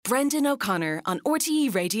Brendan O'Connor on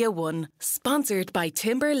RTE Radio 1, sponsored by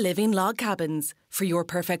Timber Living Log Cabins. For your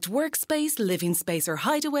perfect workspace, living space or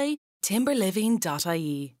hideaway,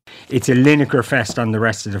 timberliving.ie. It's a Lineker fest on the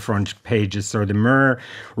rest of the front pages. So the Mirror,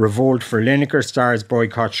 revolt for Lineker, stars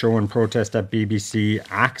boycott show and protest at BBC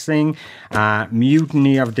axing.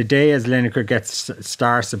 Mutiny of the day as Lineker gets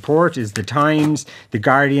star support is the Times. The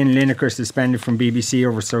Guardian, Lineker suspended from BBC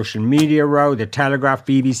over social media row. The Telegraph,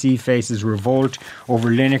 BBC faces revolt over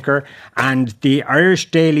Lineker. And the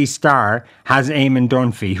Irish Daily Star has Eamon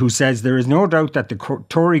Dunphy, who says there is no doubt that the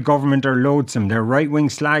Tory government are loathsome. They're right-wing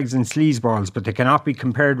slags and sleazeballs, but they cannot be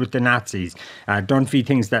compared with the Nazis. Dunphy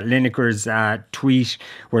thinks that Lineker's tweet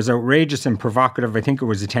was outrageous and provocative. I think it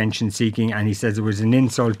was attention-seeking, and he says it was an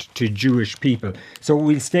insult to Jewish people. So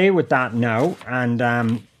we'll stay with that now,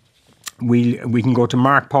 and we can go to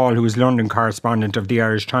Mark Paul, who is London correspondent of the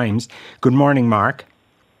Irish Times. Good morning, Mark.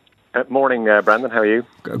 Morning, Brandon. How are you?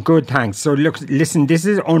 Good, thanks. So, look, listen, this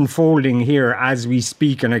is unfolding here as we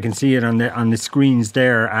speak, and I can see it on the screens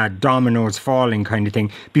there, dominoes falling kind of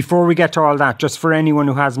thing. Before we get to all that, just for anyone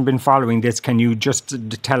who hasn't been following this, can you just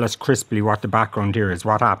tell us crisply what the background here is?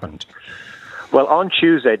 What happened? Well, on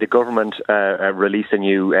Tuesday, the government released a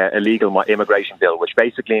new illegal immigration bill, which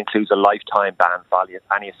basically includes a lifetime ban for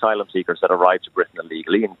any asylum seekers that arrive to Britain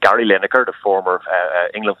illegally. And Gary Lineker, the former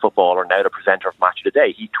England footballer, now the presenter of Match of the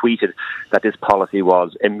Day, he tweeted that this policy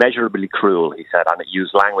was immeasurably cruel, he said, and it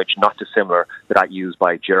used language not dissimilar to that used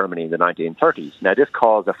by Germany in the 1930s. Now, this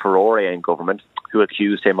caused a furore in government, who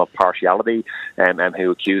accused him of partiality and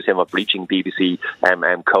who accused him of breaching BBC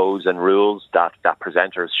codes and rules that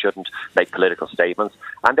presenters shouldn't make political statements.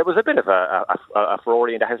 And there was a bit of a furore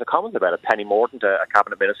in the House of Commons about it. Penny Mordaunt, a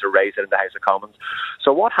cabinet minister, raised it in the House of Commons.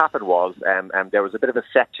 So what happened was there was a bit of a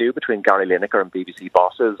set-to between Gary Lineker and BBC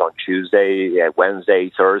bosses on Tuesday,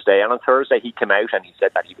 Wednesday, Thursday. And on Thursday he came out and he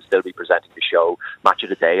said that he would still be presenting the show Match of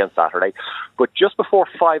the Day on Saturday. But just before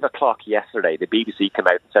 5 o'clock yesterday, the BBC came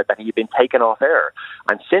out and said that he had been taken off air.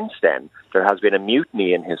 And since then, there has been a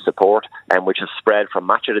mutiny in his support, which has spread from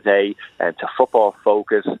Match of the Day to Football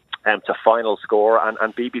Focus to Final Score,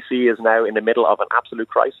 and BBC is now in the middle of an absolute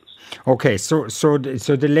crisis. Okay, so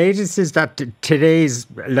the latest is that today's,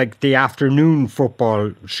 like the afternoon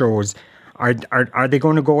football shows, are they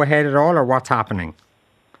going to go ahead at all, or what's happening?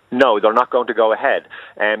 No, they're not going to go ahead.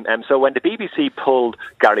 So when the BBC pulled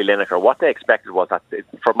Gary Lineker, what they expected was that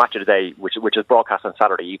for Match of the Day, which is broadcast on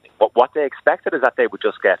Saturday evening, what they expected is that they would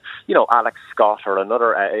just get, Alex Scott or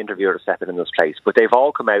another interviewer to step in this place. But they've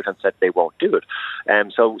all come out and said they won't do it.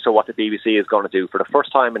 So what the BBC is going to do for the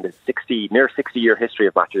first time in the near 60-year history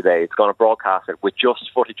of Match of the Day, it's going to broadcast it with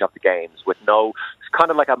just footage of the games, with no. It's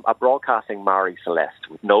kind of like a broadcasting Marie Celeste,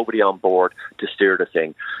 with nobody on board to steer the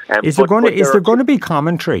thing. Is there going to be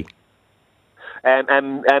commentary?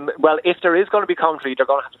 Well, if there is going to be commentary, they're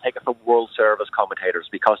going to have to take it from World Service commentators,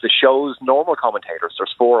 because the show's normal commentators,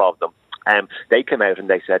 there's 4 of them, they came out and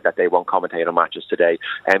they said that they won't commentate on matches today.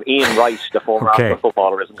 Ian Wright, the former Arsenal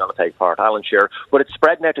footballer, isn't going to take part. Alan Shearer. But it's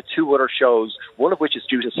spread now to 2 other shows, one of which is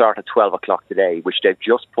due to start at 12 o'clock today, which they've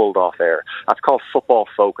just pulled off air. That's called Football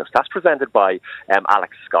Focus. That's presented by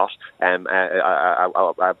Alex Scott,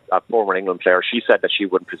 a former England player. She said that she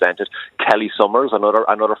wouldn't present it. Kelly Summers,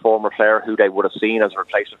 another former player who they would have seen as a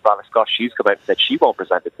replacement for Alex Scott, she's come out and said she won't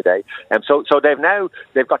present it today. So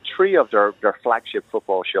they've got 3 of their flagship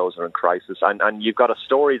football shows are in crisis, and you've got a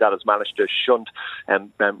story that has managed to shunt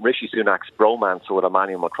Rishi Sunak's bromance with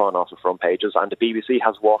Emmanuel Macron off the front pages, and the BBC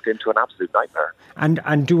has walked into an absolute nightmare.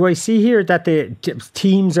 And do I see here that the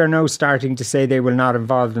teams are now starting to say they will not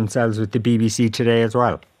involve themselves with the BBC today as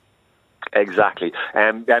well? Exactly.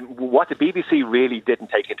 What the BBC really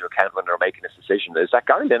didn't take into account when they were making this decision is that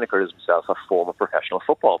Gary Lineker is himself a former professional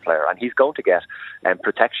football player, and he's going to get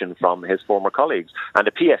protection from his former colleagues. And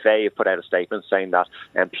the PFA have put out a statement saying that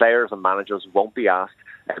players and managers won't be asked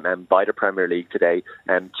by the Premier League today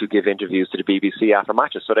to give interviews to the BBC after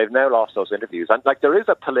matches. So they've now lost those interviews. And there is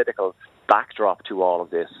a political backdrop to all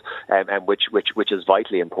of this, which is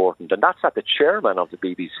vitally important. And that's that the chairman of the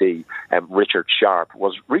BBC, Richard Sharp,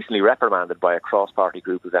 was recently reprimanded by a cross-party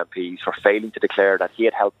group of MPs for failing to declare that he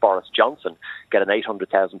had helped Boris Johnson get an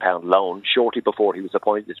 £800,000 loan shortly before he was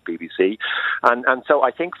appointed to BBC. And so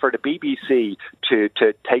I think for the BBC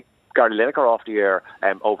to take Gary Lineker off the air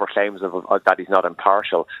over claims of that he's not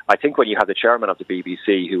impartial. I think when you have the chairman of the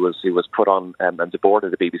BBC who was put on the board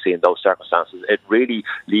of the BBC in those circumstances, it really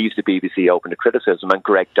leaves the BBC open to criticism. And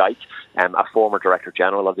Greg Dyke, a former Director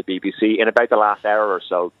General of the BBC, in about the last hour or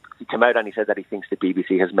so, came out and he said that he thinks the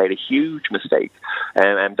BBC has made a huge mistake,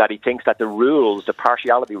 and that he thinks that the rules, the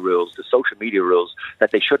partiality rules, the social media rules,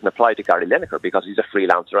 that they shouldn't apply to Gary Lineker because he's a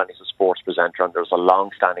freelancer and he's a sports presenter, and there's a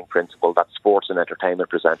long-standing principle that sports and entertainment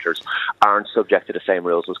presenters aren't subject to the same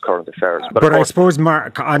rules as current affairs. But I suppose,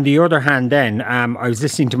 Mark, on the other hand then, I was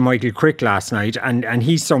listening to Michael Crick last night, and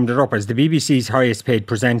he summed it up as the BBC's highest paid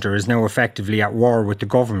presenter is now effectively at war with the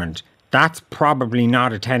government. That's probably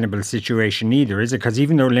not a tenable situation either, is it? Because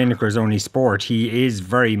even though Lineker is only sport, he is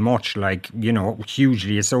very much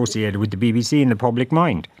hugely associated with the BBC in the public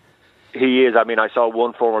mind. He is. I mean, I saw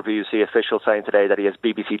one former BBC official saying today that he has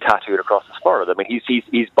BBC tattooed across his forehead. I mean,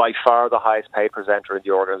 he's by far the highest paid presenter in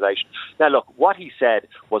the organisation. Now, look, what he said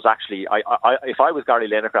was actually, if I was Gary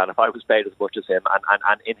Lineker and if I was paid as much as him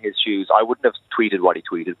and in his shoes, I wouldn't have tweeted what he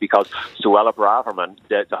tweeted, because Suella Braverman,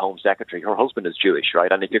 the Home Secretary, her husband is Jewish,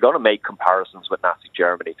 right? And if you're going to make comparisons with Nazi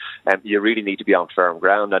Germany, you really need to be on firm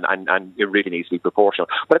ground and it really needs to be proportional.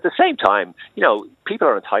 But at the same time, people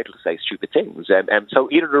are entitled to say stupid things. So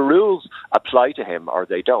either the rules apply to him or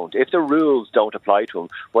they don't. If the rules don't apply to him,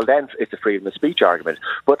 well, then it's a freedom of speech argument.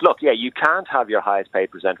 But look, yeah, you can't have your highest paid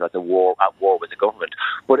presenter at war with the government.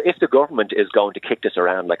 But if the government is going to kick this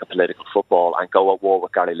around like a political football and go at war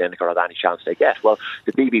with Gary Lineker at any chance they get, well,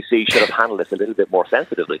 the BBC should have handled this a little bit more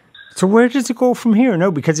sensitively. So where does it go from here now?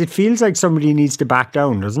 Because it feels like somebody needs to back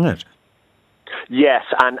down, doesn't it? Yes,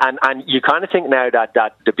 and you kind of think now that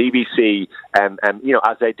the BBC,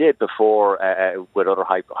 as they did before with other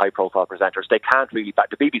high profile presenters, they can't really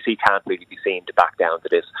the BBC can't really be seen to back down to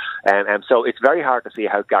this, so it's very hard to see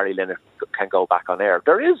how Gary Lineker can go back on air.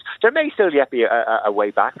 There may still yet be a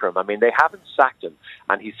way back for him. I mean, they haven't sacked him,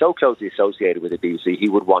 and he's so closely associated with the BBC, he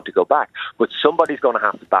would want to go back. But somebody's going to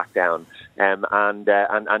have to back down, and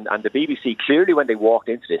the BBC clearly, when they walked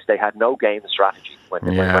into this, they had no game strategy when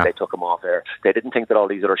they took him off air. They didn't think that all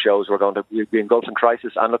these other shows were going to be engulfed in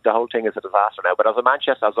crisis, and look, the whole thing is a disaster now. But as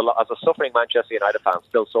a suffering Manchester United fan,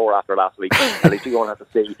 still sore after last week, at least we won't have to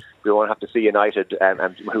see United,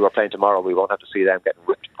 who are playing tomorrow. We won't have to see them getting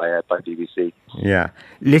ripped by BBC. Yeah,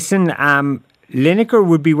 listen, Lineker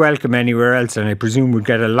would be welcome anywhere else, and I presume would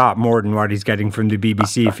get a lot more than what he's getting from the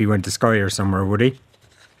BBC if he went to Sky or somewhere, would he?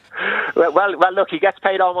 Well, look, he gets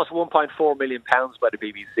paid almost £1.4 million by the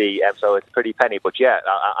BBC, so it's a pretty penny. But yeah,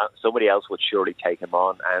 somebody else would surely take him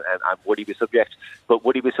on, and would he be subject? But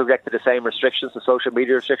would he be subject to the same restrictions, the social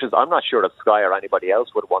media restrictions? I'm not sure that Sky or anybody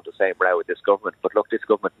else would want the same row with this government. But look, this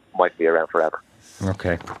government might be around forever.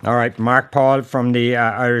 Okay, all right. Mark Paul from the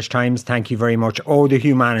Irish Times, thank you very much. Oh, the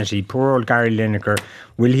humanity, poor old Gary Lineker.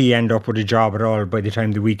 Will he end up with a job at all by the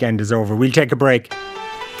time the weekend is over? We'll take a break.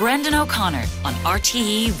 Brendan O'Connor on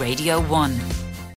RTE Radio 1.